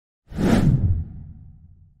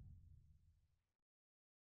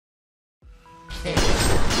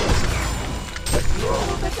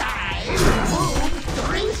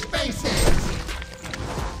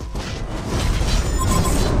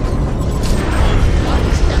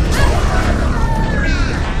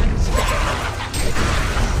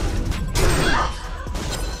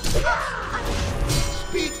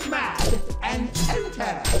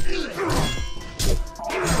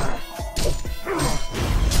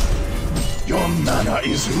Your mana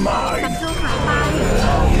is ศั mine. ตรูหายไป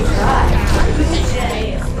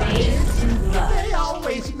They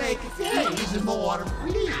always make days more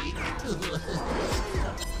bleak.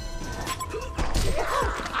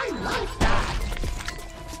 I like that.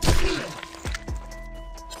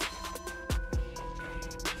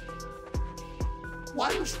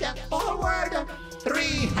 One step forward, 3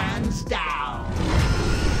 hands down.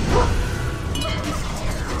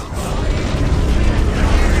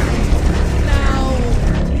 Now,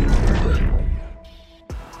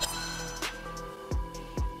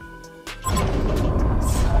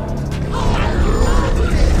 I love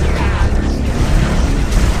this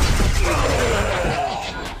dance.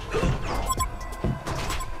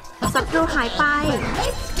 ศัตรูหายไป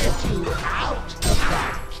Let's get you out of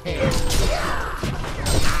that cave.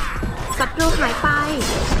 ศัตรูหายไป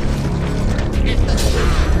If the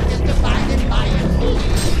sky is divided by a sea,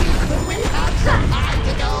 could we have some time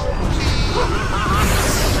to go, please?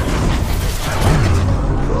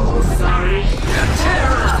 Sorry.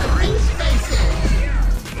 Three spaces.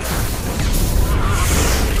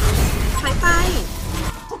 หายไป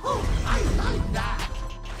I like that.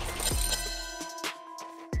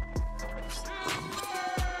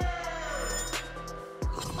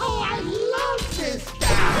 Oh, I love this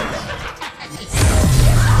dance.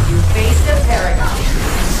 You face the paragon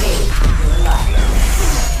and save your life.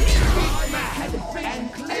 Mad and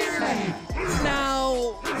clearly. Now,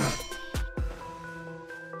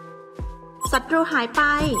 ศัตรูหายไป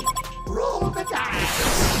roll the dice.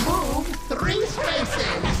 Move 3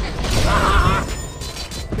 spaces.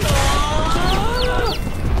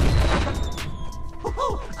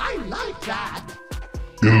 Oh, I like that.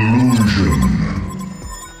 Illusion.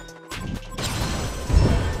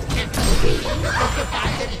 If the sea is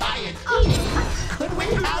divided by a sea, could we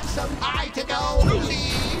have some pie to go,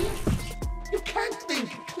 please? You can't think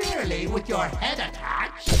clearly with your head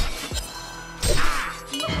attached.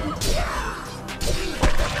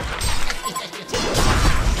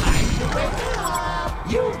 Time to wake up.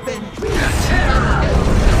 You've been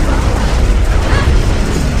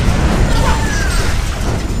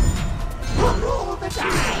roll the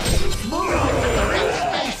dice. Move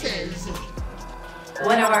 3 spaces.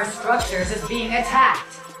 One of our structures is being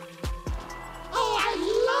attacked. Oh, I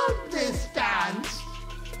love this dance.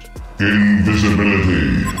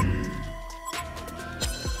 Invisibility.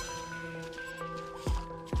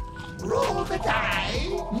 Roll the die.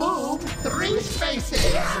 Move 3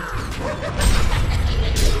 spaces.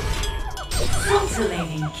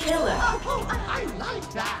 Scintillating killer. Oh, I like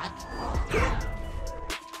that.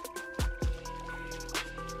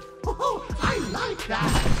 Oh, I like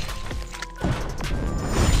that.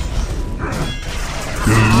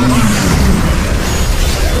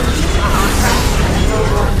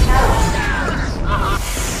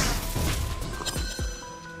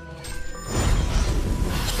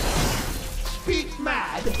 Speak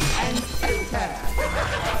mad and enter.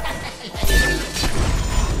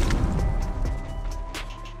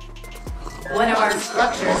 One of our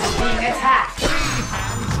structures is being attacked. 3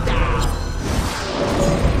 hands down.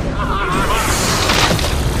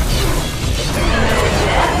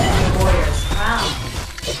 Warrior's crown.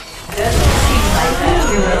 Doesn't seem like that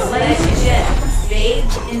hero's legend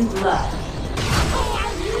bathed in blood. Oh, I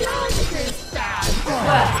love this dance.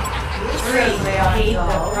 But free paid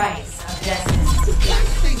the price of destiny.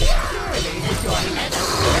 Think clearly with your head.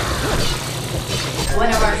 One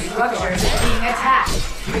of our structures is being attacked.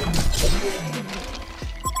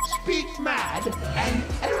 Speak mad and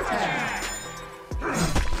enter.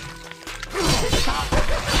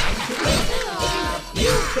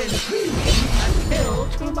 You've been dreaming until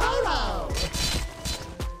tomorrow.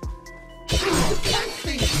 You can't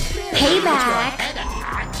think clearly with your Payback. head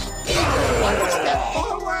attached. 1 step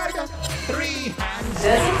forward, 3 hands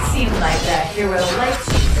Doesn't seem like that hero likes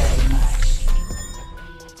you very much.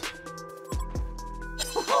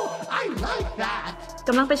 Oh, I like that. ก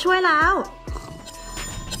ำลังไปช่วยแล้ว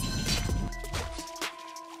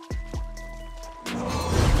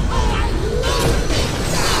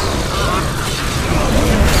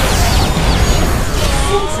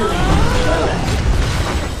Scintillating killer.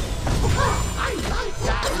 I like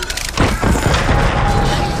that.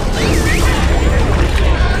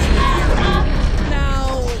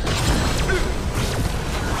 Now,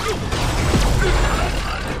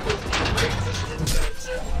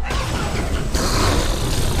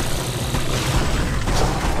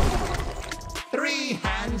 3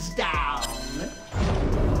 hands down.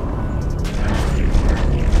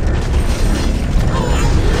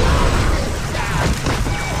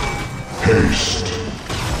 Haste.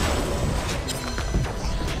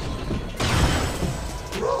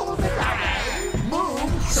 Roll the die.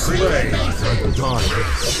 slay the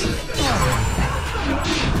darkness.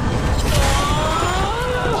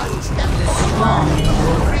 One step forward.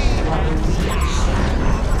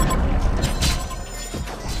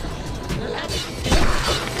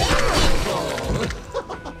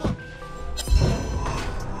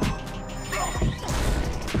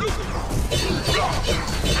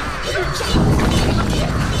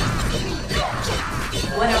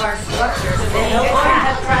 One of our structures is being attacked.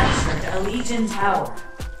 Have fractured a Legion tower.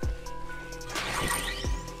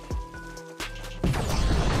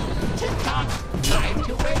 Tick-tock, time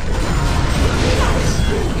to wait.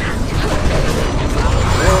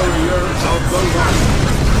 Warriors of the light.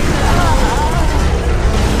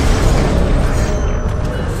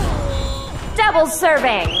 Double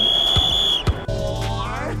serving.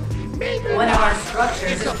 Or maybe One of our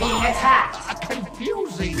structures is being attacked. a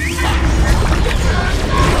confusing.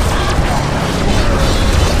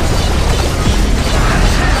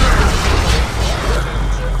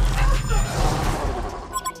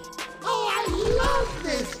 Oh, I love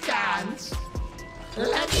this dance.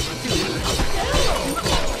 Let's do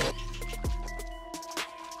it.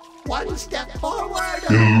 One step forward,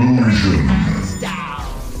 Illusion. hands down.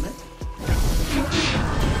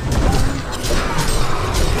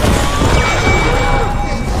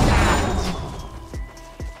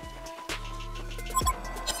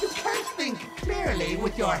 You can't think clearly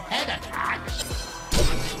with your head attached.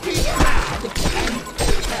 Be glad and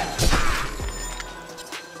prepare.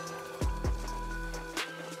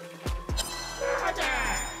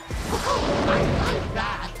 Oh, I like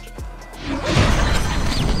that.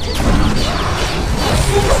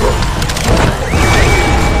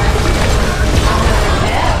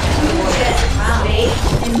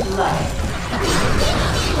 Bathed in blood.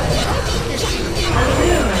 A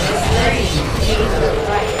luminous flame paid the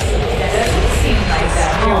price. It doesn't seem like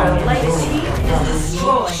that hero legacy is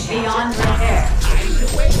destroyed beyond repair.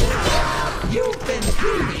 You've been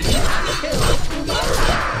dreaming until tomorrow.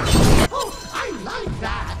 Oh, I like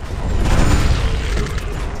that.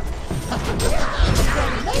 So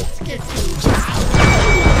let's get to town.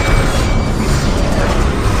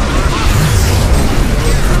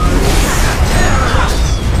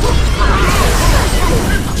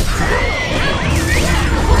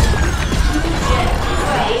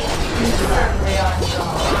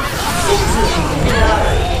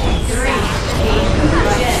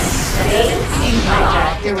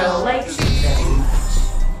 Hero likes you very much.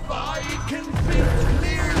 I can think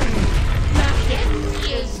clearly. That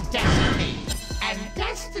is destiny. And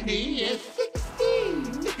destiny is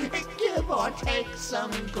 16. Give or take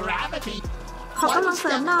some gravity. ขอกำลังเส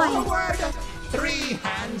ริมหน่อย forward, 3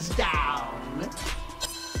 hands down.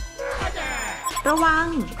 ระวัง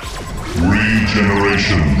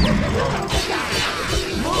Regeneration.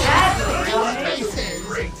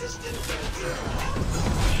 Faces.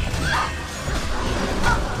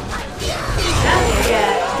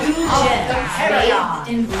 Bathed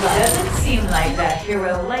in blood. Doesn't seem like that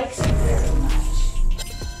hero likes you very much.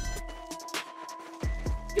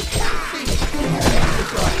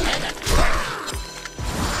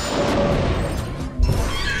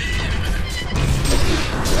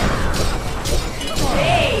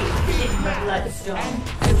 Bathed in the bloodstone.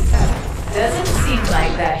 Doesn't seem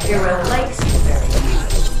like that hero likes you very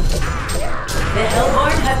much. The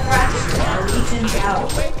Hellborn have fractured a Legion tower.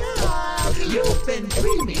 Wake up! You've been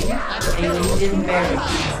dreaming A until Legion barracks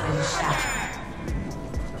tomorrow. has been shattered.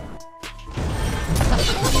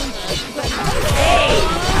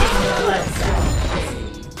 Bathed in the blood cell.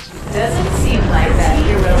 Doesn't seem like that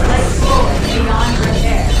hero likes you beyond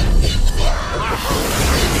repair.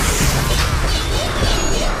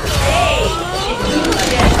 Bathed in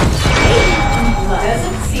blood.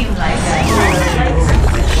 Doesn't seem like that hero likes you.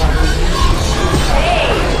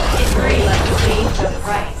 Bathed in blood paid the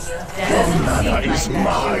price. Doesn't seem like that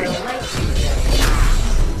hero likes you.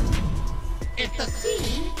 If the sea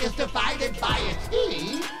is divided by a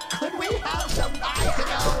T, could we have some ride to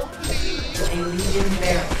go, please? A Legion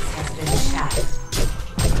barracks has been shattered.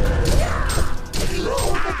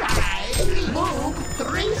 Roll the die. Move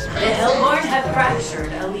 3 The spaces. Hellborn have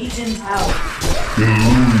fractured a Legion tower.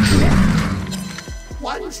 Illusion.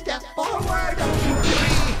 1 step forward, 3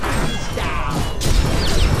 hands down.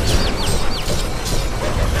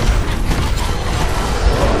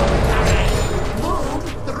 Move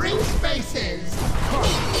 3 spaces.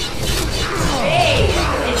 Hey,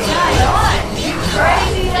 it's not on! You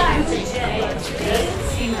crazy times today. Doesn't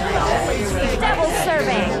seem like that hero. Double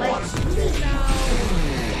serving.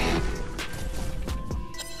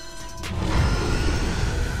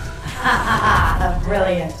 Ha ha ha! A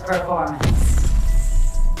brilliant performance.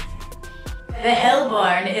 The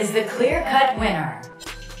Hellborn is the clear-cut winner.